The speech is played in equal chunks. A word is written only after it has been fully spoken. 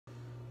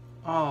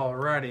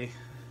Alrighty,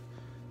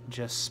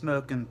 just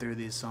smoking through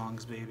these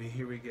songs, baby.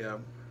 Here we go.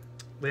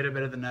 Later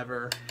Better Than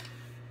Ever.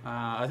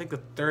 I think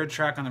the third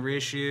track on the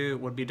reissue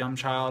would be Dumb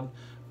Child,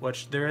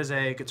 which there is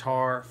a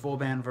guitar full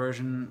band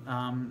version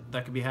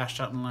that could be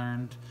hashed out and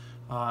learned.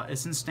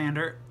 It's in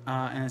standard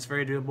and it's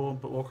very doable,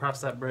 but we'll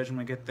cross that bridge when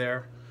we get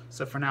there.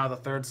 So for now, the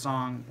third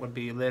song would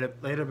be Later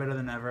Better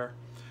Than Ever,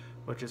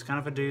 which is kind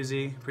of a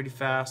doozy, pretty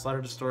fast, a lot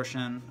of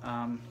distortion.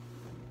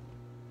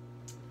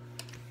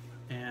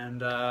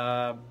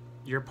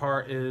 Your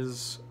part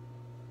is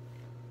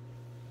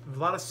a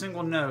lot of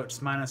single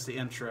notes minus the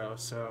intro.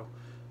 So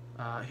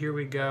here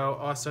we go.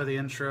 Also the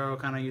intro,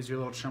 kind of use your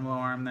little tremolo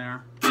arm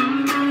there. Here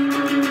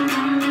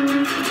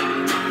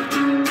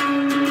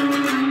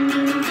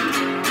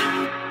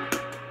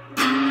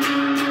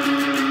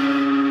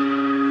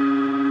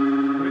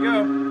we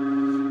go.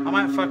 I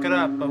might fuck it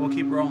up, but we'll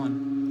keep rolling.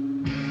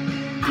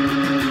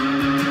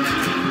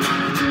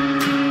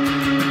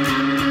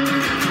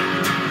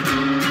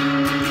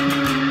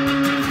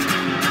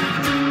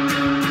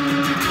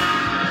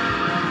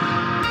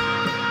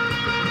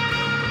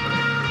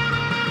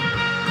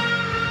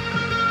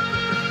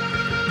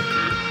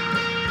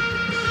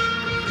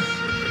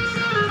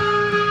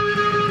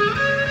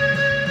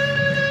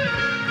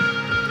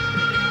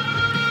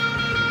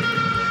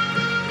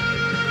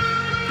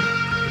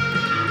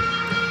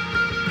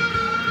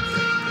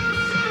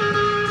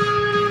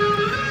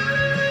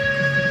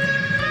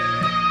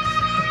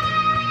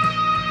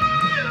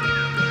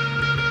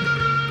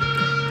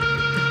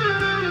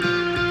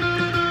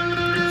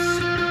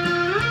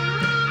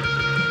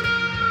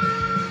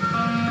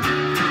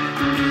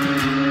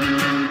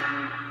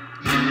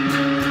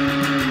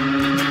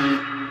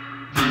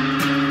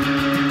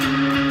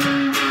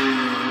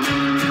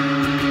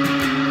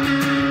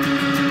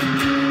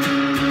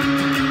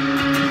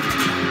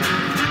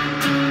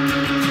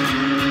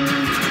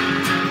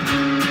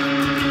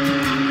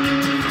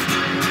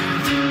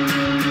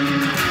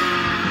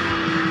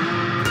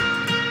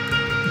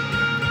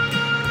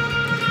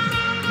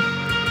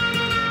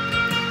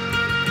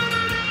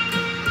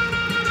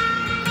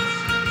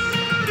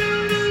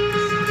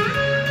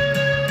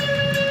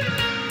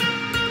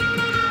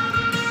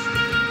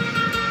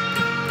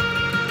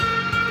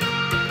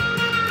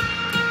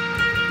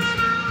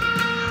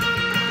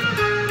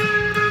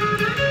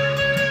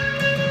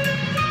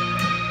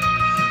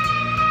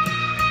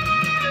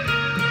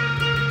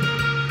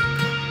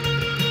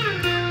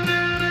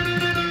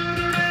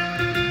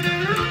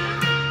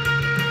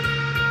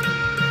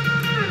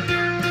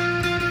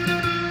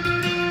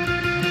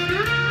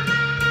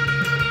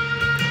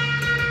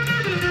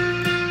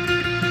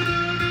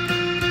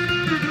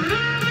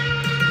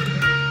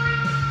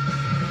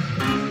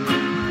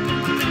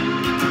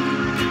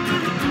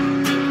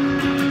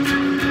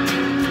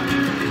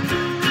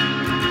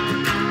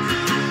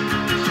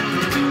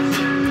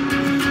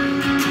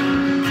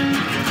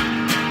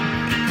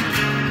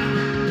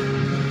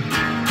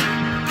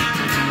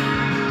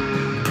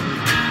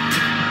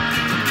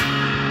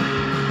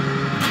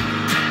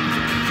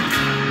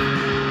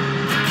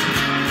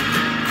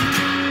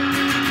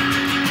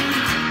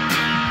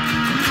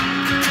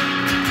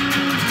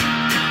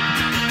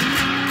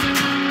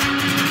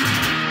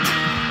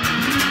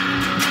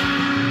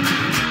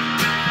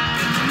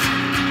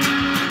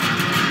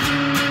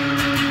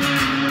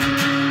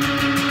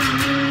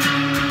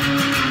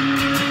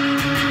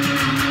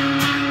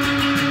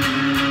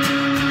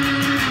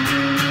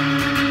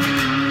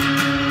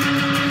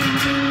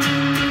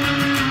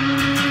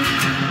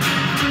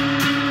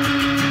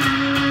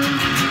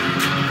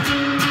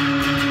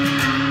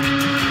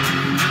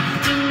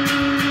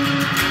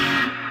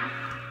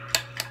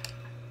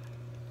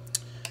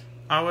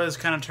 I was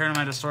kind of turning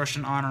my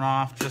distortion on and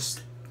off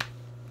just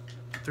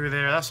through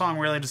there. That song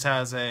really just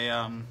has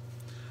a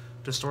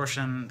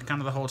distortion kind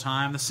of the whole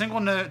time. The single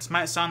notes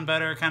might sound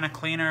better, kind of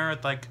cleaner,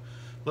 with like a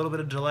little bit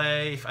of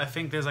delay. I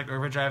think there's like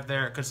overdrive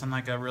there. It could sound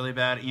like a really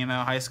bad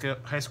emo high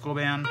school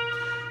band.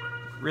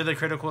 Really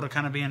critical to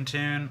kind of be in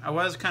tune. I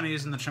was kind of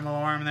using the tremolo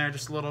arm there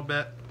just a little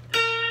bit.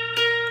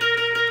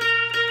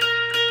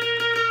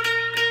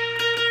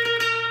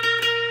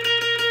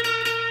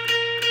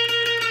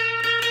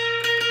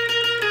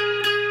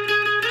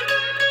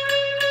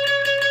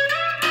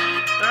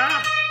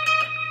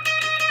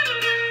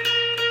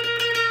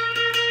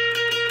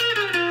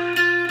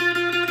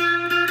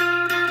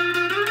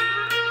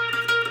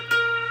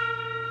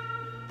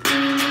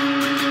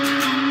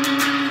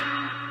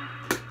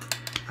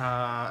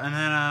 And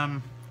then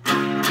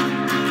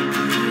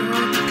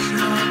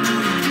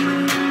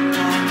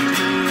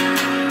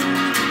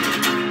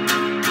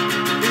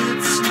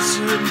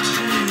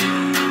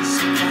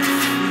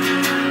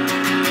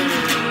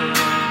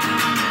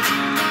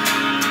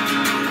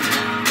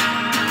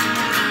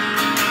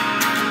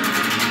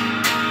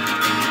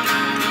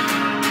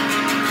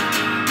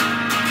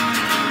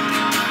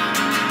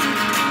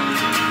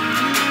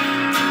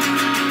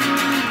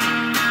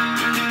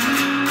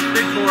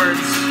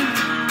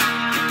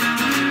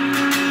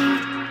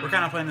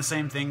playing the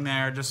same thing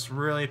there, just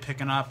really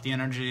picking up the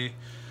energy.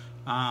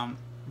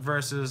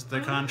 versus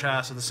the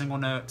contrast of the single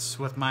notes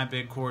with my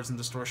big chords and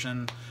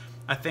distortion.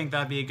 I think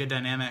that'd be a good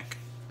dynamic.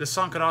 This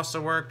song could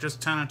also work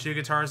just on 2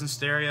 guitars in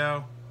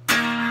stereo.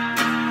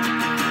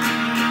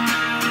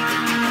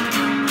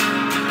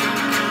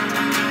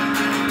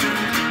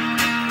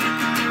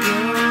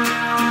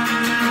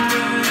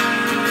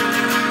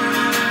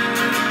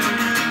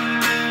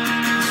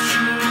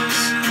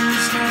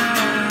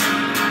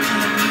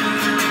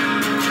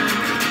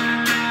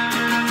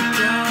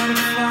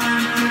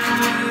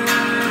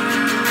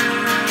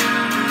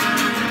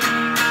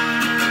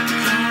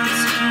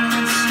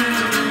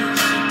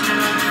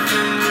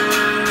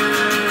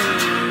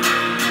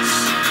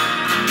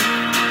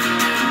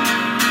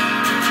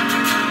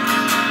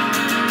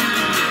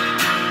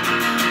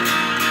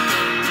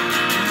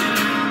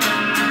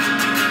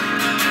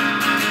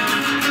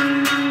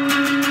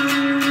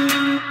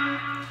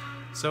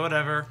 So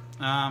whatever.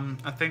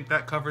 I think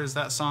that covers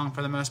that song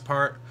for the most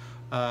part.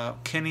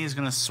 Kenny's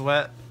gonna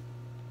sweat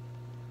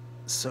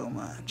so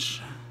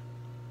much.